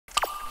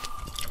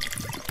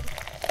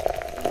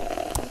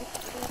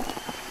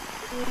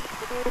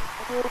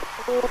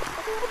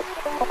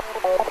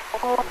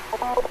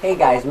Hey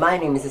guys, my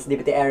name is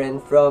SDPT Aaron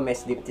from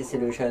SDPT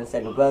Solutions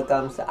and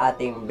welcome sa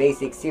ating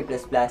Basic C++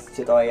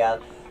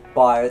 Tutorial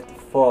Part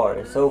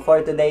 4. So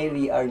for today,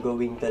 we are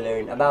going to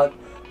learn about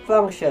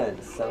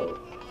functions. So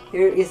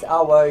here is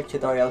our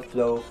tutorial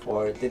flow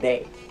for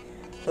today.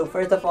 So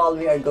first of all,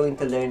 we are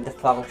going to learn the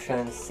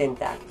function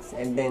syntax.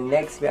 And then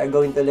next, we are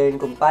going to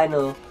learn kung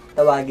paano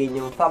tawagin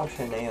yung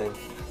function na yun.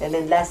 And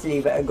then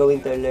lastly, we are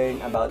going to learn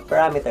about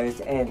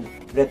parameters and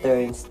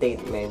return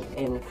statement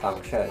in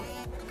function.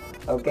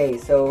 Okay,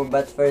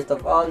 but first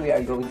of all, we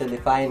are going to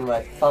define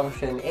what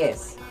function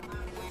is.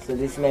 So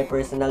this is my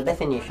personal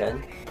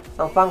definition.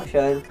 Ang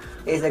function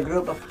is a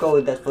group of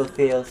code that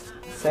fulfills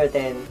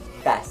certain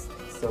tasks.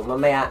 So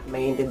mamaya,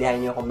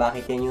 maiintindihan nyo kung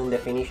bakit yun yung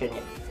definition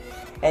niya.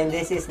 And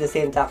this is the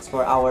syntax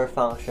for our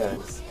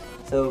functions.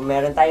 So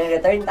meron tayong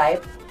return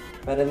type,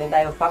 meron din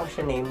tayong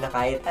function name na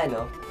kahit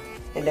ano.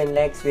 And then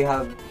next, we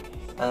have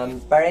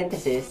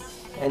parenthesis.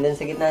 And then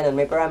sa gitna nun,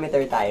 may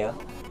parameter tayo.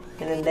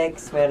 And then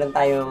next, meron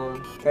tayong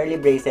curly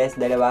braces,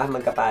 dalawa,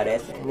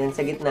 magkapares. And then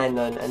sa gitna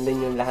nun,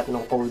 andun yung lahat ng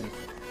code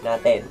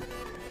natin.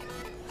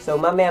 So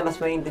mamaya,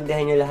 mas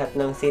maintindihan nyo lahat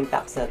ng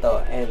syntax na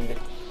to. And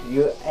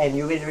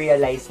you will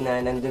realize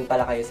na nandun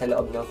pala kayo sa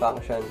loob ng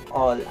function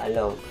all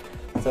along.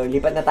 So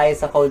lipat na tayo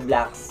sa code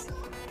blocks.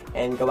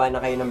 And gawa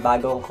na kayo ng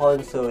bagong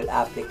console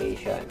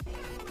application.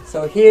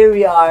 So here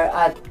we are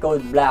at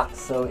code blocks.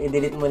 So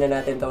i-delete muna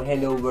natin tong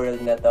hello world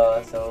na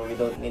to. So we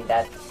don't need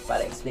that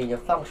para explain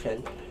yung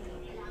function.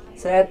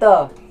 So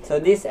ito,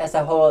 so this as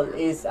a whole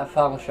is a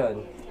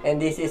function.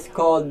 And this is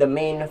called the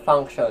main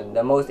function,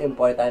 the most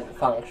important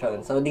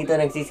function. So dito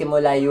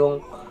nagsisimula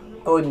yung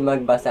code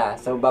magbasa.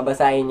 So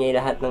babasahin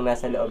niya lahat ng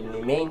nasa loob ni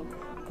main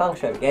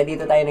function. Kaya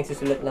dito tayo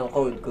nagsusulat ng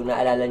code. Kung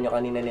naalala nyo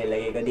kanina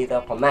nilagay ko dito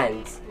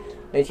commands,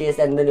 which is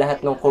andun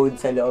lahat ng code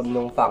sa loob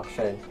ng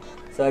function.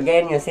 So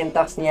again, yung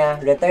syntax niya,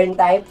 return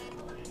type,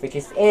 which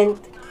is int,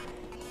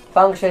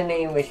 function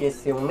name, which is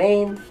yung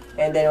main,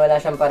 and then wala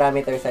siyang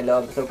parameter sa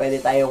loob. So,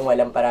 pwede tayong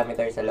walang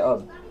parameter sa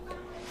loob.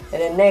 And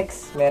then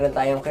next, meron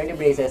tayong curly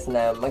braces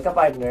na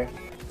magka-partner.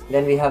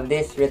 Then we have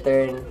this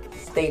return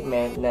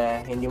statement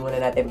na hindi muna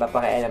natin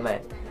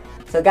papakialaman.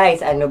 So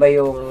guys, ano ba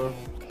yung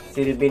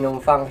silbi ng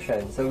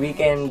function? So, we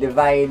can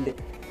divide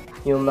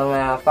yung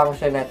mga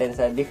function natin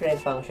sa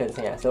different functions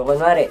niya. So,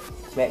 kunwari,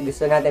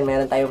 gusto natin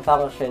meron tayong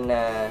function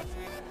na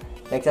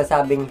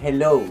nagsasabing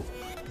hello.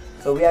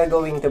 So, we are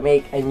going to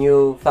make a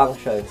new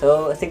function.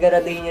 So,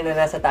 siguraduhin nyo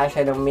na nasa taas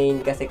siya ng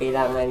main kasi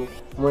kailangan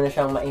muna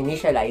siyang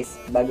ma-initialize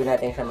bago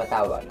natin siya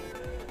matawag.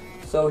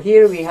 So,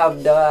 here we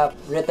have the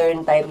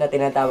return type na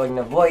tinatawag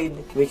na void,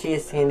 which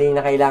is hindi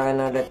na kailangan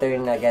ng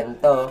return na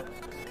ganito.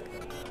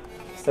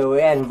 So,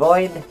 ayan,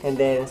 void, and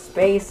then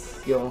space,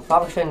 yung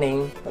function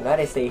name,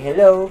 kunwari say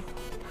hello,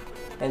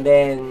 and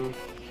then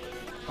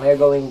we're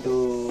going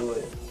to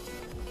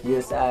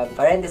use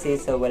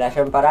parentheses, so wala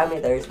siyang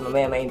parameters,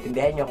 mamaya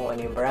maintindihan nyo kung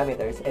ano yung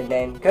parameters, and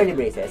then curly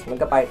braces,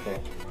 magka-partner.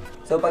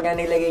 So pag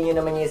nilagay nyo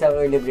naman yung isang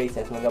curly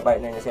braces,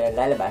 magka-partner na sila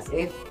lalabas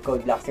if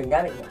code blocks yung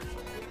gamit nyo.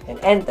 And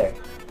enter,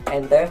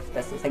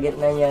 tapos sa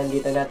gitna niyan,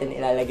 dito natin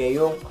ilalagay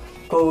yung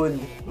code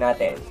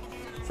natin.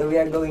 So we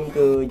are going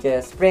to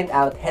just print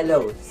out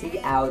hello,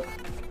 cout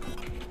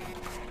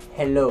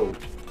hello.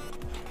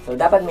 So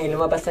dapat may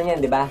lumabas na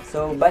yan, di ba?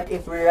 So but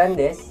if we run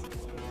this,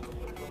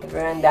 if we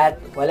run that,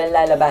 walang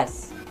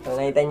lalabas. So,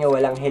 nakita nyo,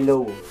 walang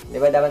hello.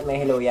 Diba dapat may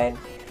hello yan?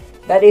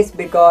 That is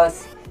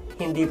because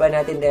hindi pa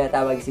natin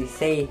tinatawag si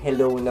say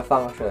hello na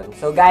function.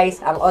 So, guys,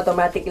 ang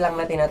automatic lang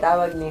na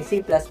tinatawag ni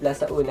C++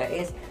 sa una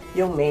is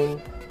yung main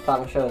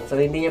function.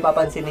 So, hindi nyo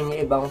papansinin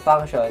yung ibang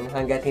function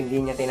hanggat hindi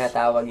nyo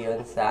tinatawag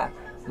yun sa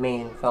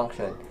main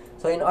function.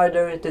 So, in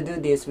order to do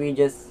this, we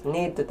just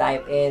need to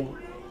type in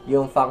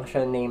yung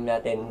function name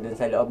natin dun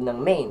sa loob ng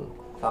main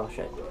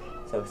function.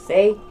 So,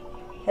 say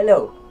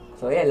hello.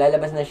 So, yan,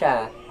 lalabas na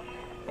siya.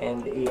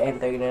 And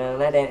i-enter na lang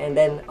natin. And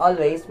then,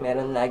 always,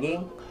 meron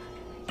laging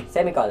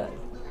semicolon.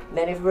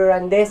 Then, if we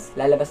run this,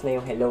 lalabas na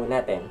yung hello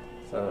natin.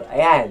 So,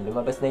 ayan,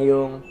 lumabas na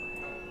yung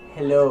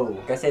hello.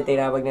 Kasi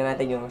tinawag na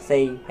natin yung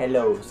say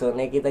hello. So,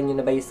 nakikita nyo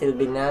na ba yung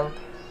silbi ng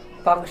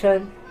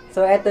function?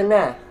 So, eto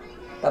na.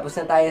 Tapos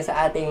na tayo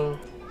sa ating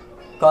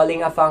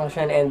calling a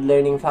function and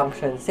learning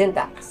function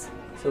syntax.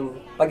 So,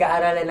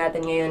 pag-aaralan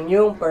natin ngayon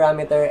yung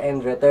parameter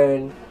and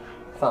return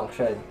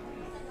function.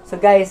 So,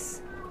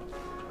 guys,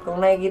 kung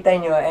nakikita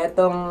nyo,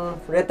 etong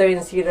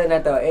return 0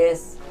 na to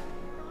is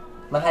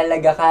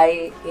mahalaga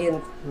kay int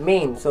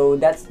main. So,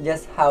 that's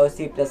just how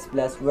C++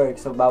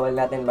 works. So, bawal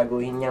natin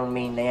baguhin yung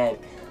main na yan.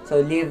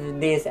 So, leave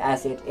this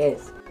as it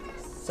is.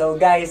 So,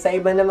 guys, sa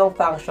iba namang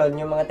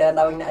function, yung mga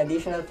tinatawag na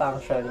additional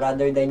function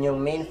rather than yung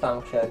main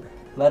function,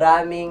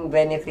 maraming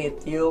benefit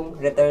yung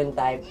return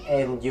type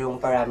and yung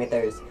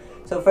parameters.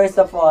 So, first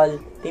of all,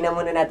 tingnan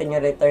muna natin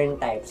yung return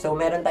type. So,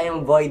 meron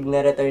tayong void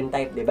na return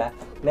type, di ba?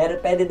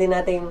 Pwede din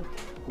nating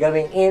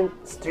gawing int,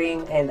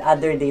 string, and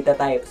other data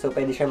type. So,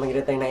 pwede siya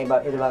mag-return ng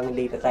ibang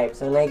data type.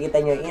 So, nakikita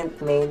nyo, int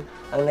main,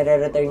 ang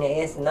nare-return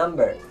niya is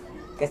number.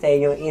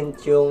 Kasi yung int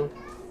yung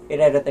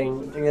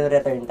i-return yung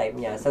return type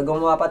niya. So,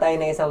 gumawa pa tayo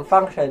ng isang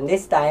function.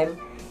 This time,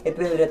 it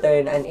will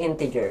return an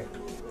integer.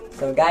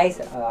 So,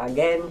 guys,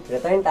 again,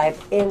 return type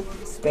int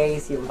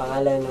space yung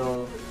pangalan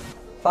ng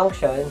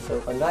function. So,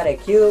 kunwari,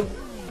 cube,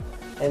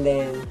 and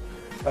then,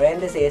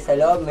 parenthesis, sa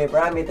loob may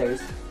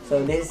parameters.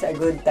 So, this is a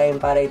good time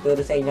para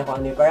ituro sa inyo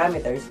kung ano yung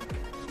parameters.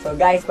 So,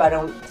 guys,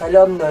 parang sa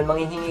loob nun,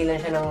 manghihingi lang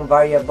siya ng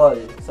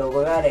variable. So,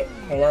 kunwari,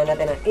 kailangan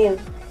natin ng int,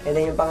 and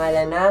then yung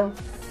pangalan ng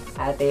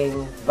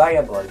ating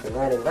variable.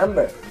 Kunwari,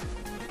 number.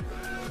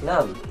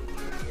 Num.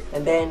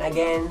 And then,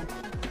 again,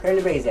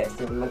 curly braces,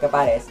 yung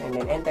magkapares, and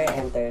then enter,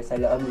 sa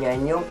loob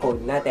niyan yung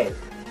code natin.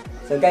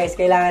 So, guys,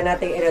 kailangan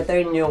natin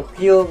i-return yung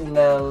cube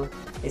ng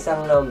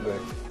isang number.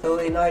 So,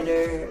 in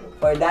order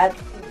for that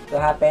to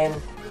happen,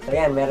 so,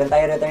 yan, meron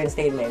tayong return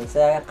statement.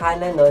 Sa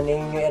kanan nun,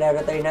 yung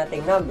i-return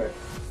nating number.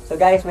 So,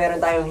 guys, meron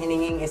tayong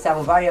hininging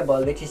isang variable,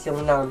 which is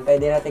yung num.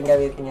 Pwede natin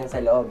gamitin yan sa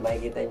loob.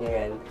 Makikita nyo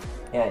yan.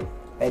 Yan.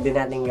 Pwede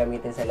natin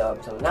gamitin sa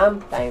loob. So, num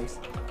times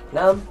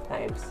num.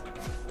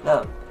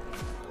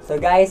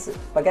 So, guys,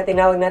 pagka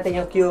tinawag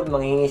natin yung cube,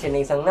 manghihingi siya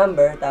ng isang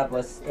number,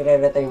 tapos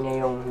i-return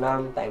niya yung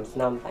num times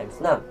num.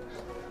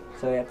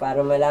 So,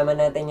 para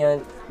malaman natin yun,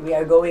 we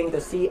are going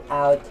to see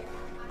out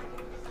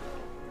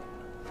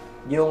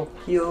yung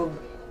cube.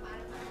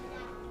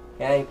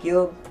 Yan,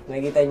 cube.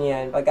 Nakikita nyo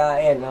yan. Pagka,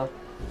 ayan, no?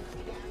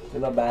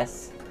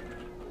 Lumabas.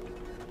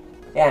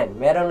 Yan,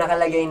 merong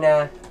nakalagay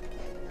na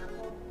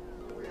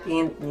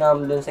int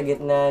num dun sa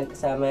gitna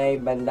sa may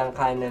bandang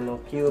kanan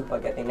ng cube.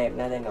 Pagka tinype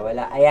natin,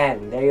 nawala.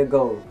 Ayan, there you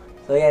go.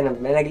 So, yan,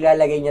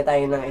 naglalagay niya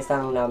tayo ng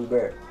isang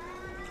number.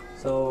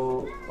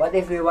 So, what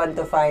if we want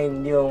to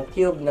find yung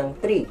cube ng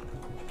 3?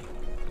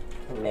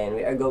 And then,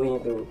 we are going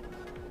to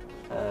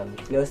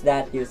close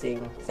that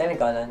using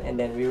semicolon, and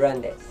then we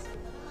run this.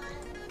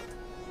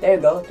 There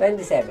you go,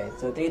 27.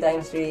 So, 3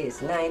 times 3 is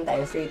 9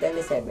 times 3,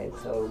 27.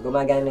 So,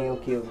 gumagana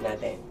yung cube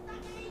natin.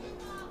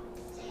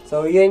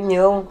 So, yun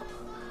yung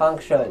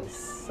functions.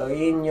 So,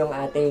 yun yung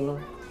ating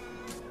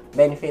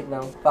benefit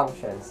ng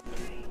functions.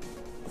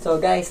 So,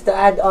 guys, to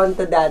add on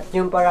to that,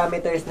 yung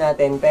parameters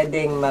natin,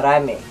 pwedeng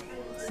marami.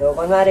 So,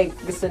 kunwari,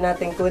 gusto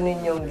natin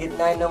kunin yung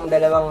gitna ng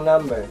dalawang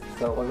number.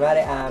 So,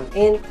 kunwari,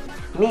 int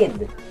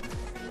mid.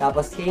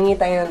 Tapos, hingi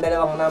tayo ng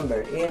dalawang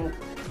number. Int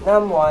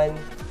num1,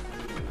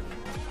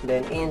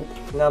 then int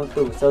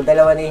num2. So,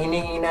 dalawa na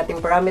hiningi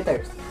nating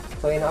parameters.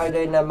 So, in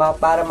order na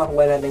para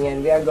makuha natin yan,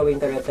 we are going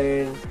to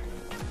return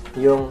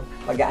yung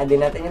pag-a-add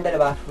natin yung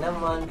dalawa,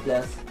 num1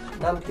 plus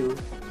num2.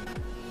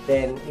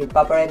 Then,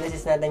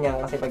 ipaparenthesis natin yan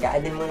kasi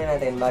pag-a-add muna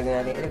natin bago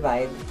natin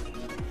i-divide.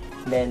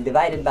 Then,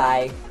 divided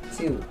by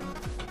 2.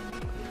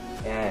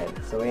 Yan.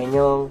 So, yun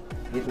yung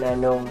gitna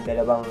nung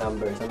dalawang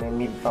number. So, may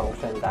mid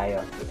function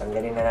tayo. So,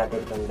 tanggalin na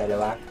natin itong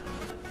dalawa.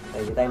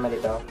 Hindi tayo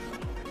malito.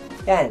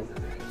 Yan.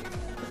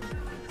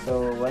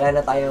 So, wala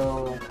na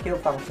tayong cube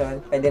function.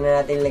 Pwede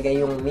na natin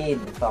ilagay yung mid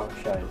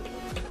function.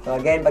 So,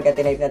 again, pagka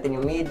tinype natin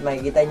yung mid,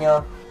 makikita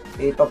nyo,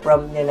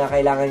 ipaprompt niya na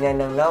kailangan niya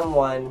ng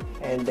num1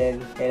 and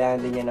then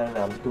kailangan din niya ng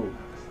num2.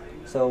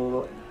 So,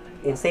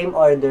 in same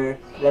order,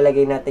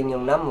 lalagay natin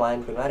yung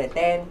num1, kunwari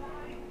 10,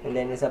 and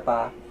then isa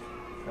pa,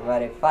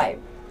 kunwari 5.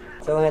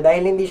 So,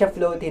 dahil hindi siya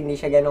float, hindi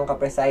siya ganun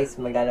ka-precise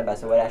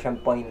maglalabas. So, wala siyang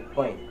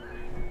point.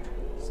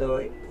 So,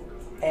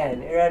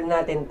 ayan, i-run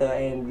natin to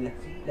and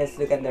let's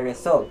look at the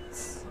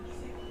results.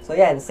 So,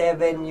 yan,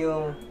 7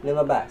 yung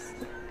lumabas.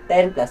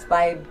 10 plus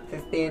 5,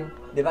 15,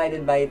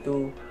 divided by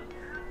 2,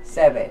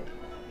 7.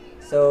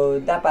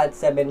 So, dapat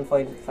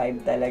 7.5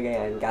 talaga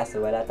yan, kaso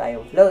wala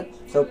tayong float.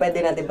 So,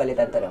 pwede natin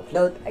palitan to ng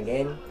float,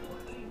 again.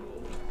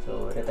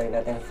 So, return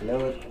natin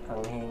float.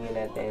 Ang hingi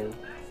natin,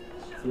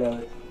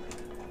 float.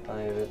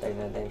 Return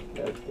natin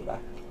float, diba?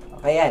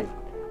 Okay, yan.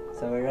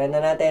 So, run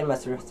na natin,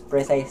 mas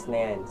precise na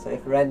yan. So,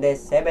 if run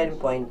this,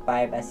 7.5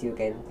 as you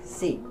can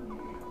see.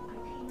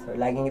 So,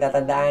 laging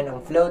tatandaan,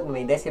 ang float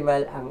may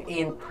decimal, ang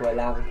int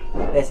walang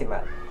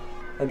decimal.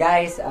 So,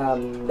 guys,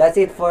 that's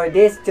it for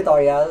this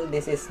tutorial.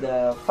 This is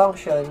the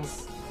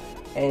functions,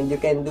 and you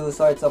can do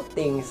sorts of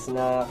things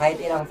na kahit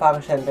ilang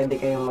function pwede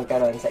kayong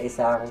magkaroon sa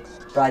isang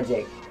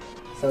project.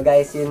 So,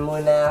 guys, yun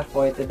muna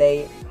for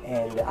today,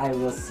 and I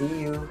will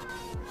see you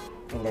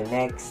in the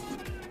next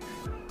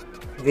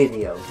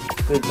video.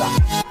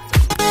 Goodbye.